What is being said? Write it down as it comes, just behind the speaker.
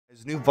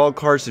New vault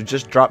cards have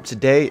just dropped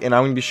today, and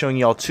I'm going to be showing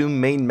y'all two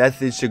main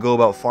methods to go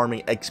about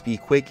farming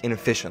XP quick and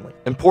efficiently.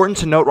 Important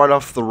to note right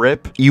off the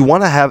rip, you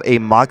want to have a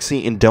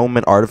Moxie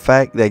Endowment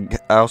artifact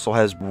that also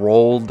has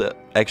rolled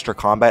extra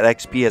combat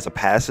XP as a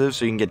passive,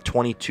 so you can get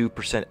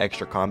 22%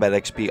 extra combat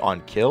XP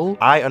on kill.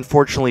 I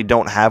unfortunately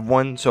don't have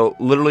one, so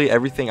literally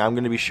everything I'm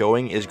going to be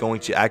showing is going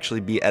to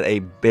actually be at a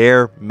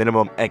bare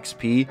minimum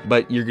XP,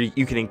 but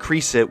you can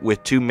increase it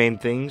with two main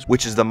things,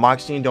 which is the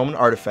Moxie Endowment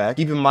artifact.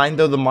 Keep in mind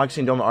though, the Moxie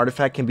Endowment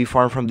artifact can be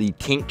farmed from the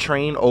Tink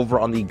train over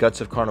on the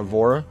Guts of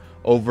Carnivora,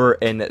 over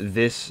in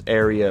this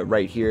area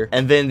right here.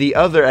 And then the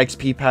other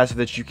XP passive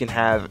that you can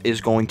have is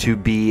going to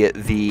be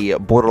the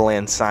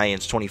Borderlands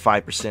Science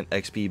 25%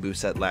 XP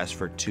boost that lasts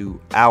for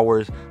 2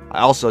 hours.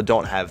 I also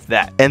don't have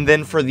that. And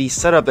then for the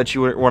setup that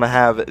you want to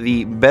have,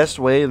 the best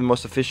way, the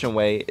most efficient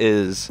way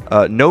is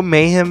no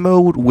mayhem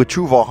mode with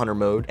True Vault Hunter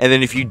mode. And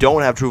then if you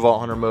don't have True Vault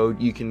Hunter mode,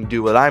 you can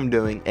do what I'm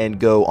doing and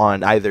go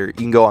on you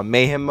can go on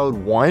mayhem mode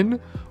 1,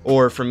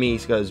 or for me,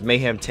 because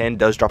Mayhem 10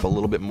 does drop a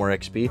little bit more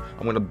XP,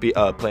 I'm going to be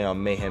playing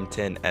on Mayhem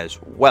 10 as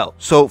well.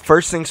 So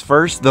first things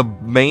first, the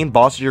main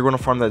boss you're going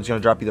to farm that's going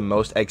to drop you the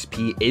most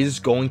XP is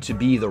going to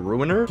be the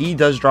Ruiner. He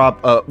does drop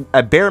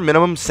at bare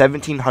minimum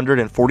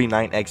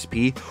 1749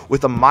 XP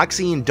with a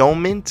Moxie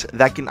Endowment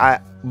that can, I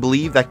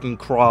believe, that can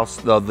cross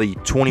the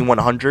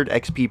 2100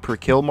 XP per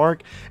kill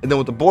mark, and then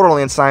with the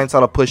Borderlands Science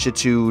that'll push it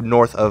to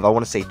north of, I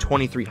want to say,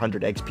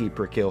 2300 XP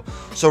per kill.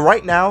 So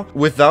right now,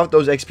 without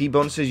those XP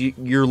bonuses,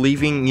 you're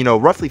leaving, you know,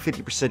 roughly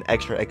 50%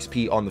 extra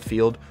XP on the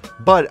field.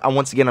 But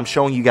once again, I'm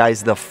showing you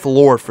guys the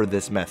floor for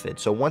this method.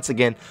 So once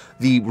again,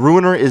 the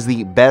Ruiner is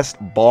the best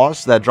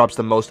boss that drops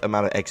the most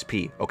amount of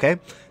XP. Okay,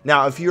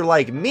 now if you're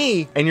like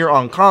me and you're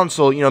on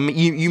console, you know,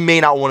 you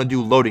may not want to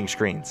do loading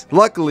screens.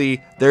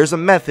 Luckily, there's a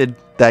method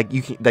that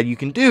you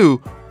can do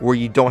where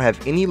you don't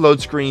have any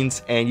load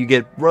screens and you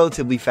get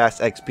relatively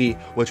fast XP,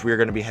 which we're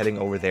going to be heading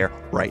over there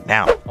right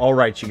now. All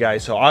right, you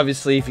guys, so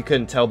obviously if you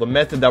couldn't tell, the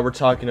method that we're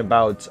talking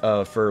about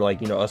for,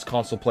 like, you know, us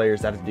console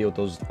players that have to deal with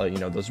those you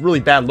know, those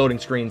really bad loading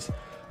screens,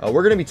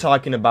 we're going to be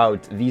talking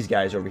about these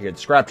guys over here, the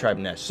Scrap Trap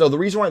Nest. So the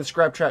reason why the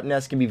Scrap Trap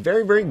Nest can be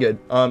very, very good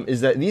is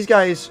that these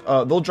guys,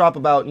 they'll drop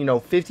about, you know,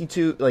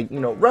 52, like,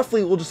 you know,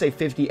 roughly, we'll just say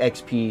 50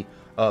 XP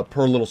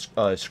per little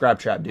scrap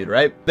trap dude,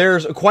 right?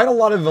 There's quite a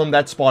lot of them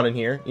that spawn in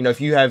here. You know,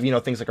 if you have, you know,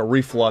 things like a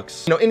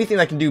reflux, you know, anything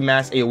that can do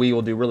mass AoE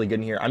will do really good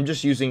in here. I'm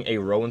just using a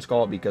Rowan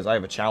Skull because I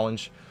have a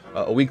challenge,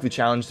 a weekly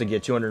challenge to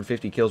get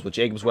 250 kills with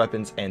Jacob's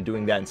weapons, and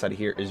doing that inside of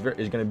here is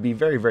going to be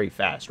very, very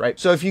fast, right?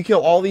 So if you kill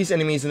all these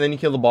enemies and then you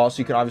kill the boss,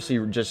 you can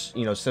obviously just,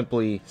 you know,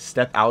 simply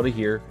step out of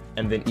here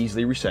and then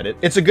easily reset it.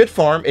 It's a good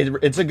farm.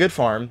 It's a good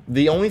farm.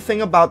 The only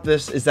thing about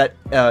this is that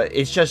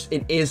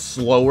it is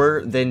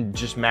slower than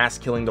just mass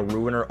killing the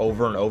Ruiner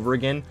over and over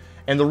again.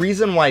 And the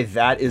reason why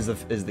that is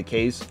the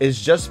case is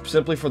just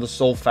simply for the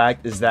sole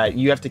fact is that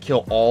you have to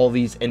kill all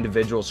these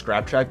individual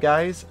Scrap Trap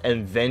guys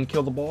and then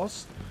kill the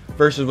boss.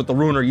 Versus with the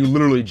Ruiner, you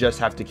literally just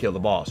have to kill the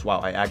boss. Wow,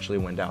 I actually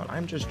went down.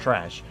 I'm just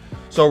trash.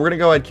 So we're gonna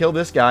go ahead and kill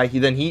this guy.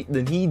 Then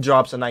he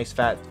drops a nice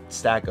fat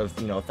stack of,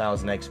 you know,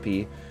 1000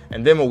 XP.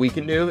 And then what we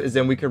can do is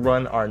then we can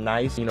run our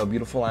nice, you know,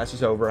 beautiful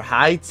asses over,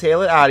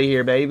 hightail it out of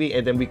here, baby,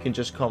 and then we can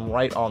just come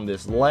right on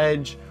this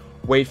ledge,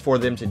 wait for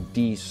them to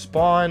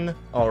despawn.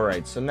 All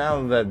right, so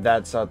now that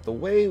that's out the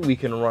way, we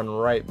can run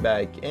right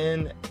back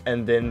in,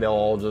 and then they'll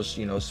all just,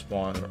 you know,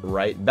 spawn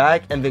right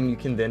back, and then you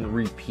can then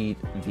repeat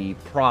the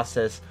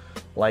process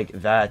like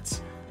that.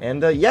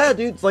 And yeah,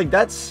 dude, like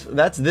that's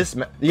this.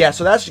 Yeah,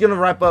 so that's gonna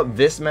wrap up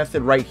this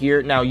method right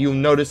here. Now you'll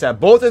notice that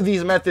both of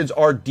these methods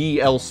are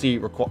DLC.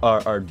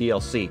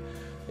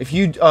 If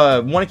you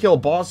want to kill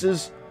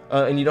bosses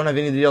and you don't have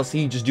any of the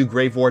DLC, just do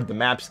Grave Ward. The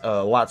map's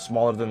a lot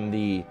smaller than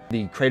the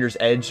Crater's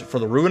Edge for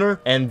the Ruiner.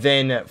 And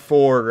then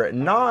for you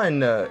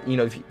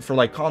know, for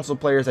like console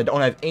players that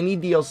don't have any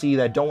DLC,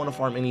 that don't want to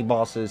farm any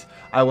bosses,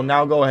 I will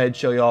now go ahead and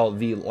show y'all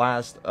the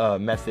last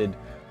method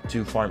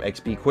to farm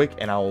XP quick,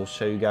 and I will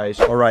show you guys.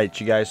 All right,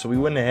 you guys, so we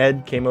went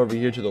ahead, came over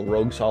here to the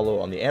Rogue's Hollow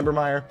on the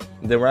Ambermire.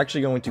 Then we're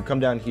actually going to come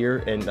down here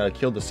and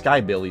kill the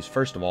Sky Billies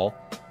first of all.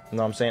 You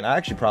know what I'm saying? I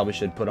actually probably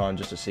should put on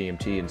just a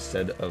CMT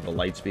instead of a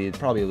light speed.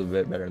 Probably a little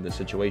bit better in this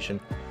situation.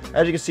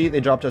 As you can see, they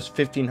dropped us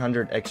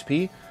 1500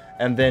 XP.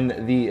 And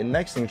then the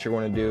next thing that you're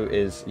going to do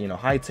is, you know,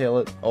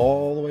 hightail it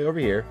all the way over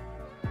here.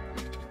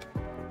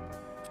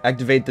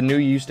 Activate the new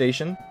U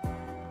station.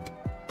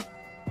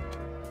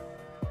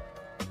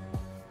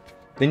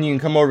 Then you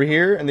can come over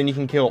here and then you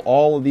can kill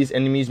all of these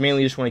enemies.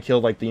 Mainly you just want to kill,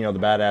 like, the, you know, the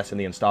badass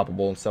and the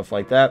unstoppable and stuff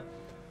like that.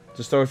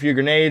 Just throw a few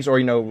grenades, or,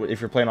 you know,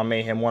 if you're playing on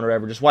Mayhem 1 or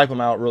whatever, just wipe them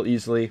out real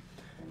easily.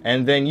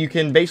 And then you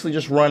can basically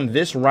just run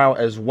this route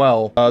as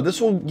well.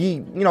 This will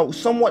be, you know,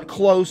 somewhat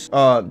close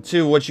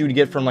to what you would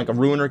get from like a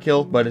ruiner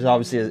kill, but it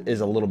obviously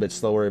is a little bit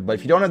slower. But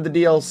if you don't have the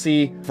DLC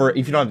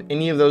if you don't have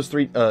any of those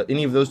two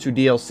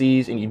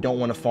DLCs, and you don't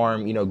want to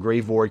farm, you know,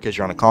 Grave Ward because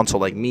you're on a console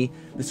like me,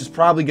 this is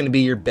probably going to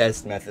be your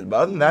best method. But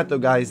other than that though,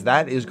 guys,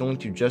 that is going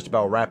to just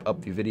about wrap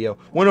up the video.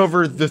 Went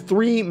over the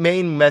 3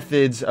 main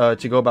methods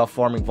to go about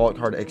farming vault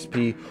card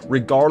XP,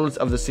 regardless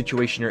of the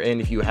situation you're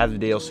in. If you have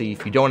the DLC,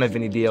 if you don't have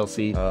any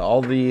DLC,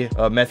 all the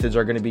methods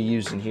are going to be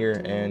used in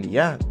here. And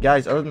yeah,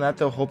 guys, other than that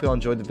though, hope y'all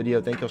enjoyed the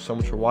video. Thank y'all so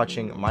much for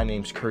watching. My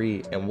name's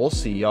Kree, and we'll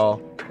see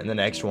y'all in the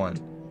next one.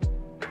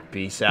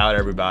 Peace out,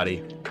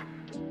 everybody.